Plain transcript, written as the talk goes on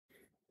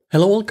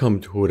Hello, welcome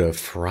to the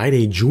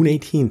Friday, June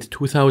 18th,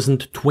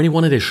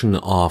 2021 edition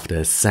of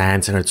the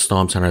SANS Internet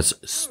Storm Center's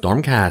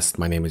Stormcast.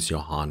 My name is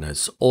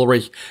Johannes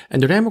Ulrich,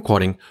 and today I'm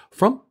recording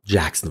from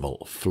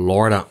Jacksonville,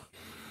 Florida.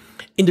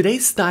 In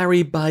today's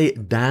diary by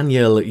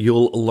Daniel,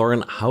 you'll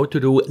learn how to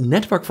do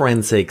network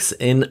forensics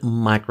in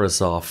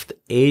Microsoft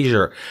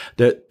Azure.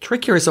 The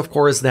trick here is, of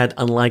course, that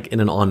unlike in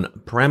an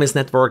on-premise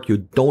network, you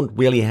don't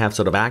really have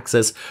sort of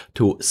access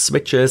to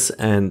switches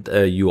and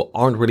you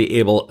aren't really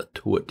able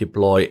to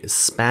deploy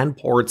span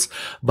ports.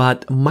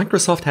 But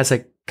Microsoft has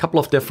a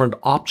couple of different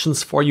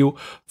options for you.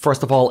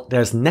 First of all,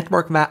 there's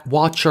Network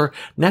Watcher.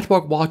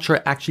 Network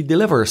Watcher actually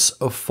delivers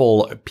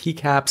full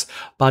PCAPs,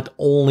 but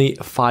only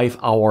 5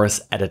 hours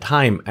at a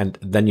time. And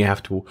then you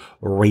have to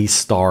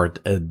restart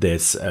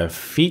this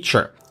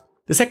feature.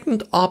 The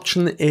second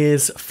option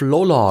is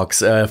flow logs.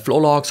 Flow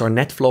logs or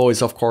NetFlow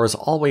is, of course,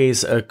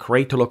 always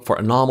great to look for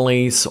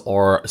anomalies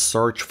or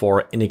search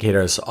for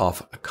indicators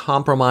of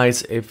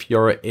compromise if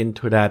you're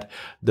into that.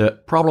 The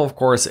problem, of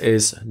course,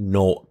 is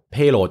no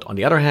payload. On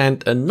the other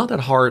hand, not that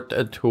hard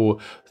to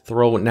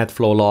throw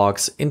NetFlow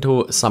logs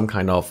into some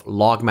kind of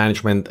log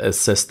management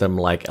system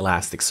like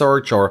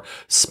Elasticsearch or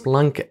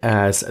Splunk,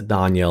 as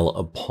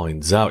Daniel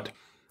points out.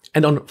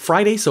 And on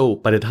Friday, so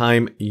by the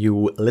time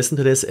you listen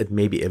to this, it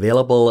may be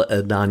available.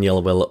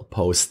 Daniel will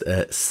post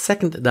a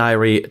second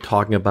diary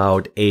talking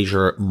about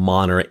Azure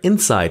Monitor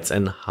Insights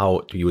and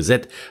how to use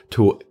it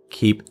to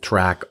keep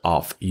track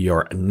of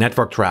your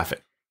network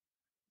traffic.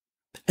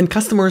 And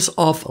customers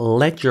of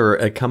Ledger,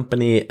 a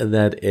company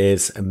that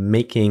is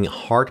making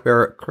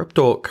hardware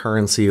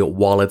cryptocurrency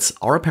wallets,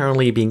 are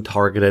apparently being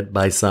targeted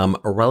by some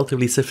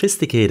relatively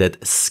sophisticated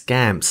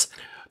scams.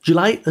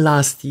 July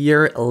last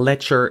year,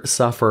 Ledger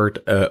suffered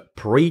a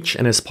breach,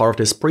 and as part of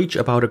this breach,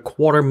 about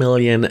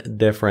 250,000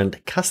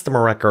 different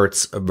customer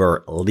records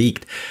were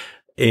leaked.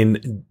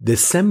 In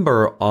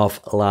December of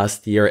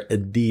last year,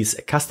 these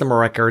customer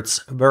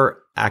records were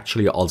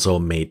actually also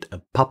made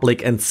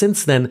public. And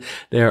since then,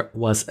 there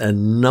was a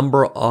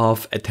number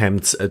of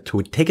attempts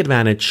to take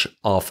advantage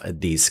of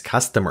these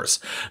customers.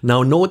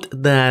 Now, note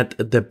that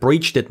the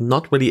breach did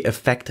not really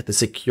affect the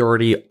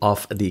security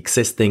of the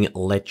existing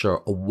Ledger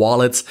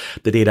wallets.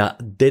 The data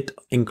did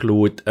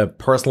include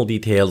personal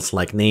details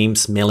like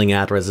names, mailing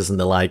addresses, and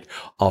the like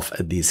of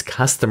these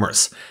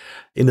customers.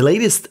 In the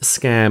latest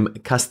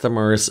scam,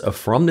 customers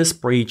from this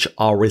breach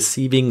are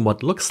receiving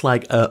what looks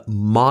like a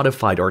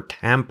modified or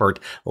tampered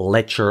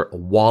Ledger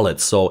wallet.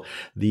 So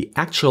the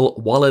actual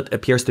wallet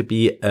appears to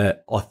be an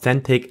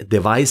authentic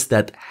device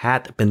that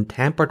had been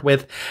tampered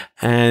with,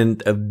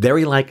 and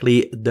very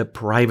likely the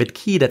private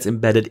key that's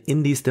embedded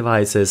in these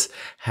devices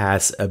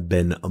has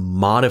been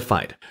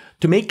modified.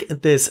 To make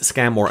this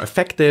scam more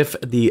effective,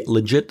 the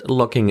legit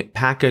looking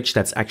package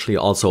that's actually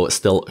also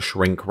still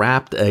shrink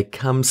wrapped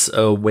comes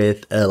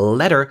with a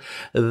letter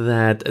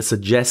that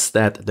suggests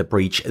that the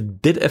breach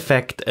did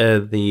affect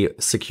the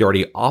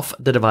security of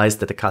the device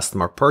that the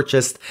customer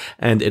purchased,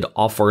 and it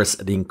offers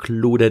the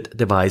included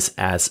device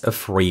as a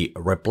free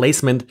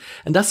replacement,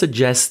 and thus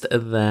suggests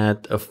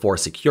that for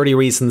security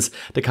reasons,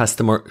 the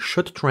customer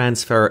should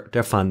transfer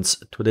their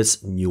funds to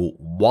this new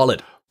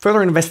wallet.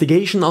 Further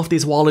investigation of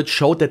these wallets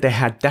showed that they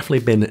had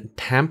definitely been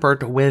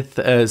tampered with,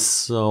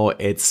 so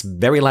it's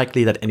very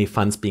likely that any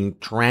funds being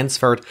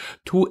transferred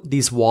to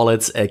these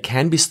wallets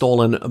can be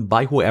stolen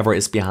by whoever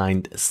is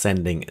behind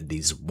sending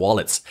these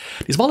wallets.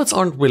 These wallets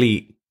aren't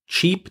really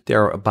cheap.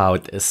 They're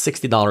about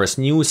 $60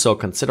 new. So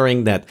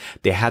considering that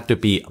they had to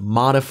be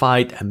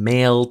modified,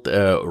 mailed,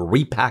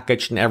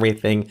 repackaged and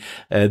everything,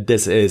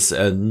 this is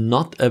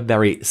not a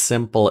very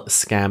simple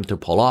scam to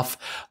pull off,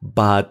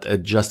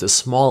 but just a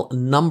small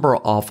number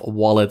of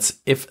wallets,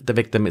 if the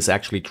victim is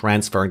actually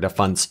transferring the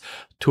funds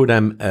to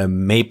them,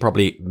 may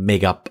probably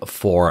make up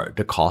for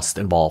the cost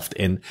involved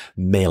in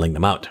mailing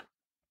them out.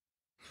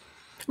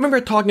 When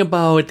we're talking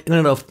about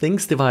Internet of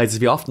Things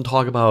devices, we often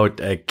talk about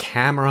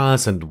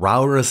cameras and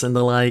routers and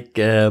the like.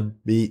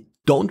 We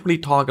don't really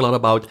talk a lot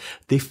about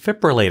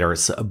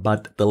defibrillators,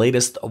 but the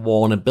latest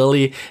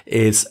vulnerability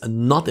is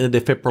not in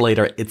the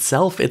defibrillator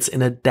itself. It's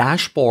in a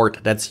dashboard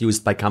that's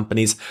used by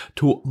companies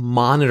to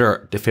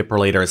monitor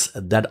defibrillators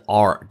that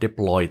are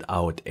deployed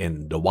out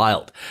in the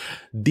wild.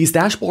 These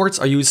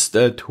dashboards are used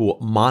to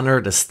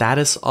monitor the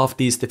status of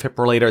these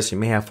defibrillators. You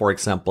may have, for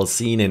example,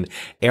 seen in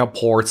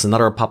airports and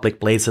other public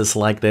places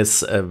like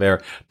this,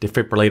 where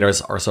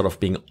defibrillators are sort of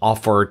being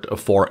offered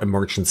for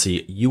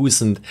emergency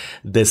use. And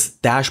this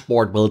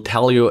dashboard will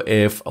tell you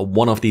if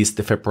one of these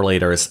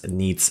defibrillators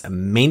needs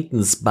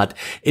maintenance, but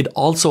it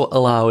also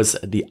allows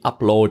the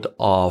upload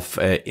of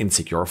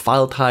insecure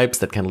file types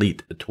that can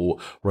lead to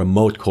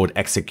remote code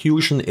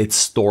execution. It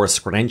stores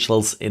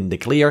credentials in the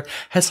clear,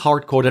 has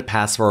hard-coded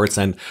passwords,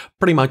 and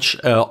pretty much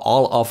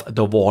all of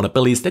the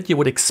vulnerabilities that you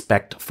would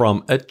expect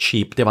from a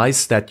cheap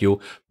device that you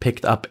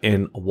picked up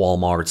in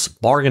Walmart's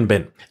bargain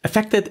bin.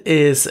 Affected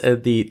is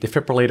the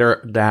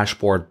defibrillator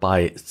dashboard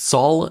by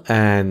Zoll,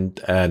 and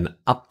an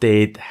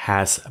update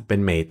has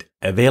been made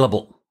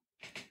available.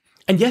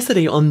 And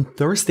yesterday on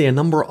Thursday, a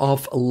number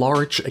of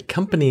large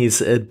companies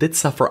did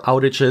suffer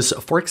outages.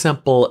 For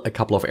example, a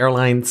couple of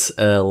airlines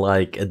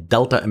like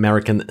Delta,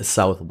 American,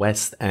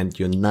 Southwest, and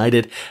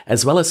United,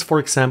 as well as, for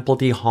example,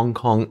 the Hong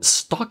Kong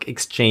Stock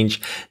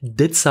Exchange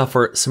did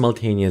suffer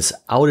simultaneous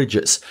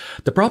outages.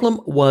 The problem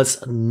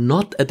was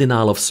not a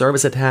denial of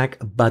service attack,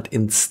 but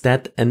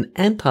instead an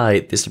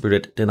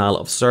anti-distributed denial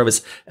of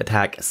service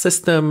attack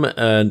system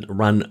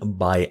run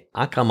by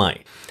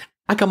Akamai.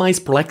 Akamai's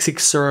Prolexic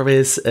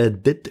service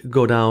did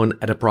go down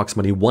at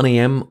approximately 1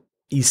 a.m.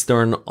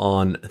 Eastern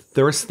on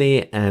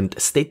Thursday and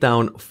stayed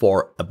down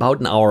for about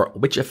an hour,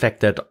 which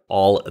affected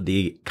all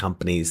the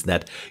companies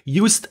that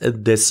used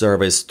this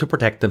service to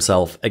protect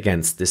themselves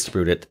against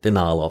distributed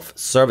denial of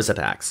service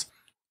attacks.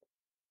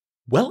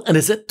 Well, and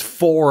that's it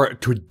for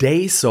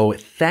today. So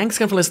thanks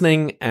again for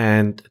listening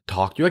and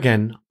talk to you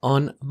again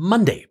on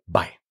Monday.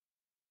 Bye.